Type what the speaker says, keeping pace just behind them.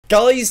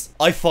Guys,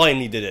 I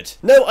finally did it.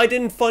 No, I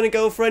didn't find a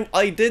girlfriend.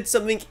 I did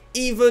something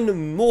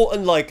even more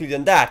unlikely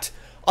than that.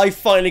 I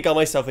finally got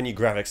myself a new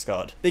graphics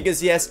card.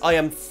 Because yes, I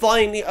am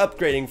finally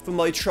upgrading from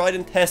my tried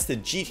and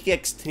tested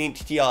GTX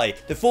 1080 Ti,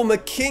 the former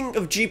king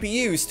of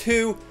GPUs,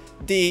 to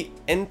the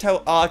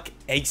Intel Arc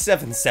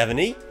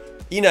A770.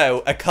 You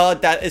know, a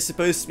card that is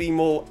supposed to be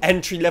more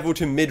entry-level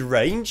to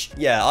mid-range.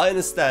 Yeah, I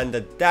understand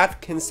that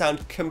that can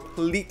sound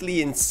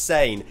completely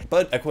insane,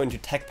 but according to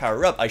Tech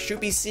Power Up, I should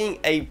be seeing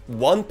a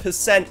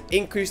 1%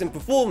 increase in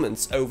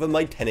performance over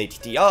my 1080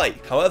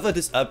 Ti. However,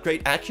 this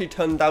upgrade actually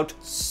turned out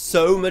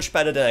so much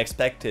better than I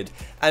expected,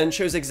 and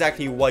shows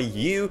exactly why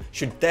you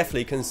should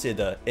definitely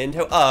consider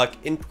Intel Arc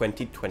in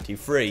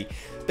 2023.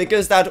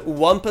 Because that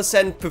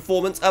 1%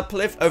 performance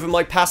uplift over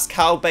my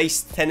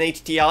Pascal-based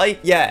 1080 Ti,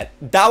 yeah,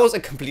 that was a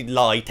complete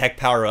lie, Tech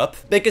Power Up.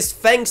 Because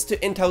thanks to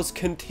Intel's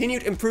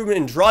continued improvement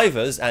in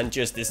drivers, and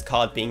just this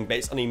card being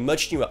based on a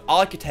much newer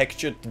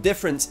architecture, the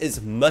difference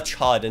is much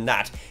higher than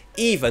that,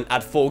 even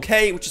at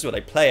 4K, which is what I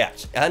play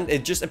at. And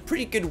it's just a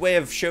pretty good way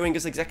of showing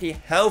us exactly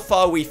how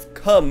far we've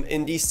come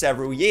in these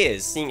several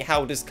years, seeing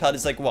how this card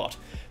is like, what,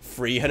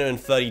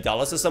 $330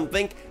 or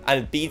something,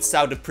 and it beats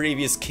out the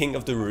previous king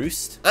of the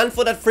roost. And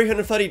for that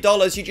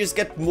 $330, you just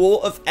get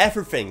more of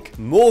everything.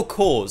 More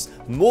cores,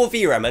 more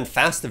VRAM, and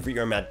faster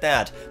VRAM at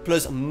that,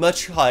 plus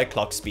much higher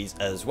clock speeds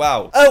as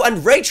well. Oh,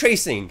 and ray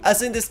tracing,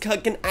 as in this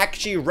card can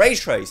actually ray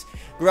trace.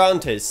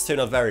 Granted, it's still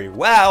not very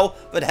well,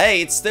 but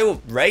hey, it's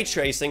still ray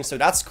tracing, so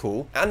that's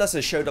cool. And as I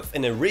showed up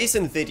in a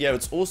recent video,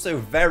 it's also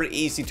very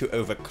easy to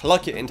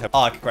overclock your Intel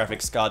Arc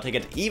graphics card to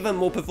get even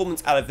more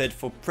performance out of it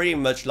for pretty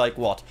much like,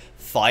 what,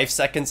 5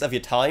 seconds of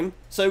your time?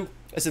 So,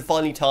 is it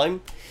finally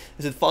time?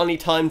 Is it finally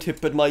time to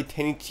put my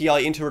 1080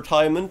 Ti into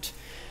retirement?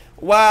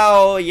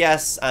 Well,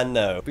 yes and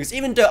no. Because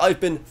even though I've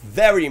been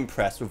very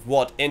impressed with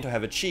what Intel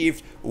have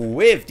achieved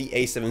with the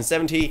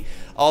A770,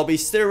 I'll be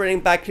still running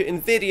back to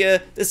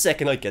Nvidia the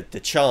second I get the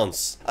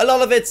chance. A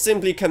lot of it's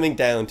simply coming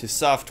down to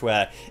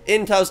software.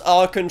 Intel's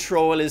Arc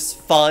control is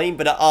fine,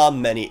 but there are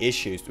many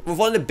issues. With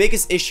one of the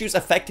biggest issues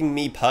affecting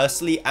me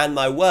personally and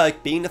my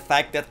work being the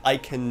fact that I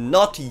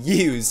cannot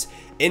use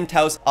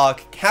Intel's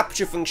Arc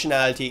capture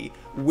functionality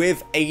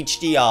with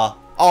HDR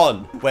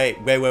on.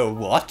 Wait,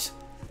 what?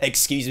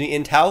 Excuse me,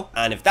 Intel?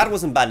 And if that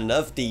wasn't bad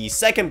enough, the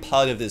second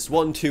part of this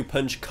 1-2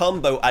 punch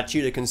combo at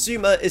you the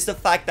consumer is the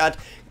fact that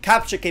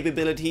capture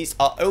capabilities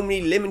are only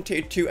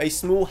limited to a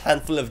small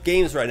handful of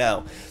games right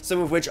now,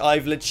 some of which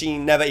I've literally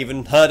never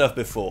even heard of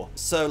before.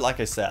 So like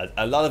I said,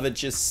 a lot of it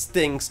just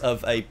stinks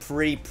of a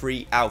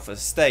pre-alpha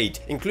state,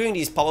 including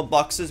these pop-up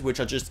boxes which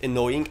are just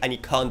annoying and you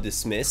can't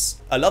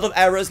dismiss. A lot of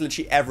errors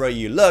literally everywhere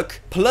you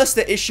look, plus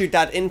the issue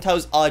that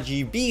Intel's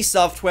RGB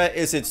software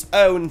is its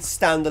own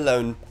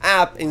standalone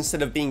app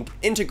instead of being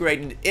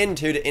integrated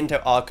into the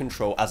Intel Arc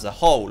control as a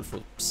whole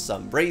for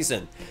some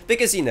reason.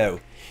 Because you know,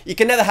 you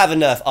can never have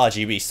enough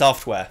RGB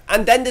software.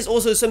 And then there's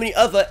also so many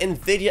other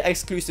Nvidia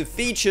exclusive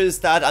features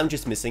that I'm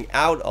just missing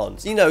out on.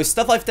 You know,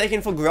 stuff I've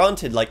taken for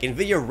granted like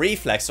Nvidia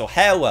Reflex or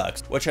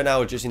Hairworks, which are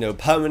now just, you know,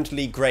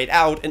 permanently grayed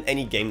out in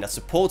any game that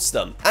supports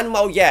them. And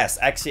while yes,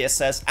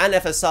 XeSS and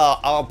FSR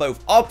are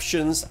both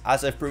options,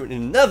 as I've proven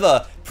in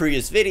another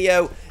previous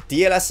video,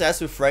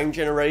 DLSS with frame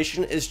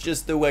generation is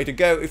just the way to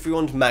go if you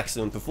want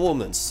maximum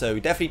performance, so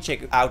definitely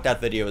check out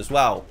that video as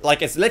well.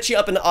 Like, it's literally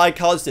up in the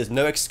iCards, there's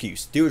no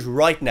excuse. Do it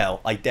right now,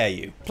 I dare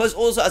you. Plus,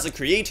 also as a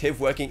creative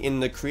working in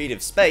the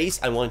creative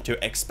space and wanting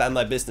to expand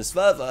my business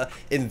further,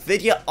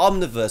 Nvidia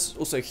Omniverse is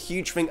also a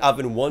huge thing I've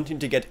been wanting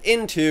to get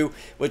into,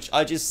 which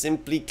I just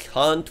simply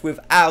can't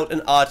without an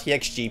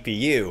RTX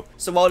GPU.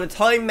 So while the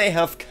time may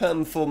have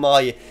come for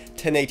my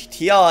 1080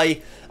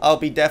 Ti, I'll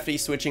be definitely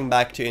switching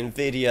back to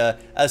Nvidia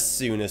as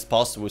soon as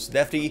possible. So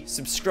definitely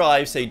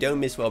subscribe so you don't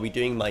miss what I'll be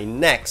doing my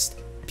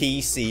next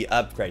PC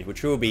upgrade,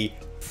 which will be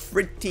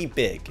pretty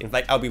big. In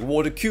fact, I'll be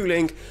water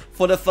cooling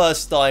for the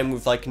first time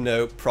with like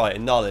no prior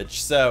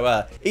knowledge.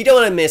 So you don't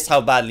want to miss how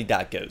badly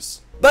that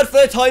goes. But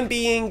for the time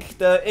being,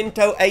 the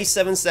Intel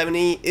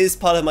A770 is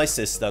part of my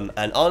system,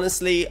 and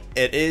honestly,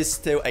 it is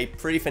still a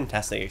pretty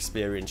fantastic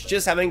experience.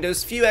 Just having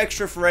those few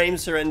extra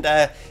frames here and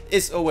there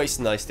is always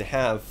nice to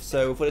have.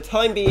 So for the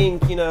time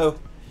being, you know,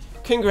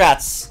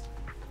 congrats,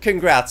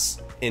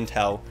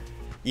 Intel.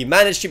 You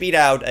managed to beat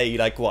out a,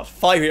 like, what,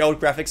 5-year-old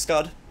graphics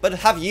card? But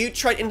have you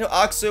tried Intel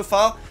Arc so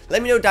far?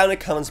 Let me know down in the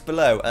comments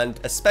below, and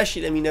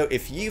especially let me know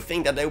if you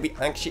think that they'll be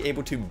actually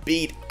able to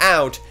beat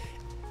out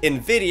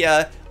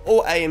Nvidia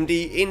or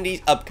AMD in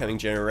these upcoming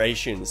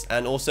generations.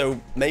 And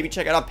also maybe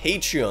check out our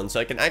Patreon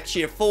so I can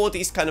actually afford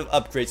these kind of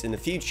upgrades in the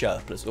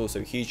future. Plus also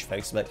huge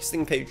thanks to my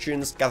existing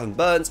patrons: Gavin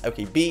Burns,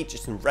 OKB,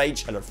 Justin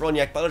Rage, Anna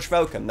Froniak, Balash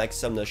Velcome, Max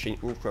Sumner, Shane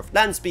Woolcroft,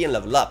 Lansby, and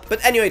Level Up.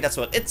 But anyway, that's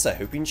what it's. I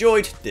hope you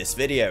enjoyed this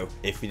video.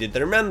 If you did,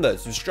 then remember,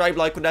 subscribe,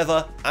 like,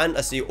 whatever, and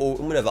I'll see you all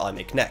in whatever I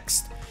make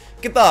next.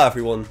 Goodbye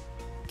everyone.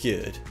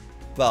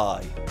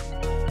 Goodbye.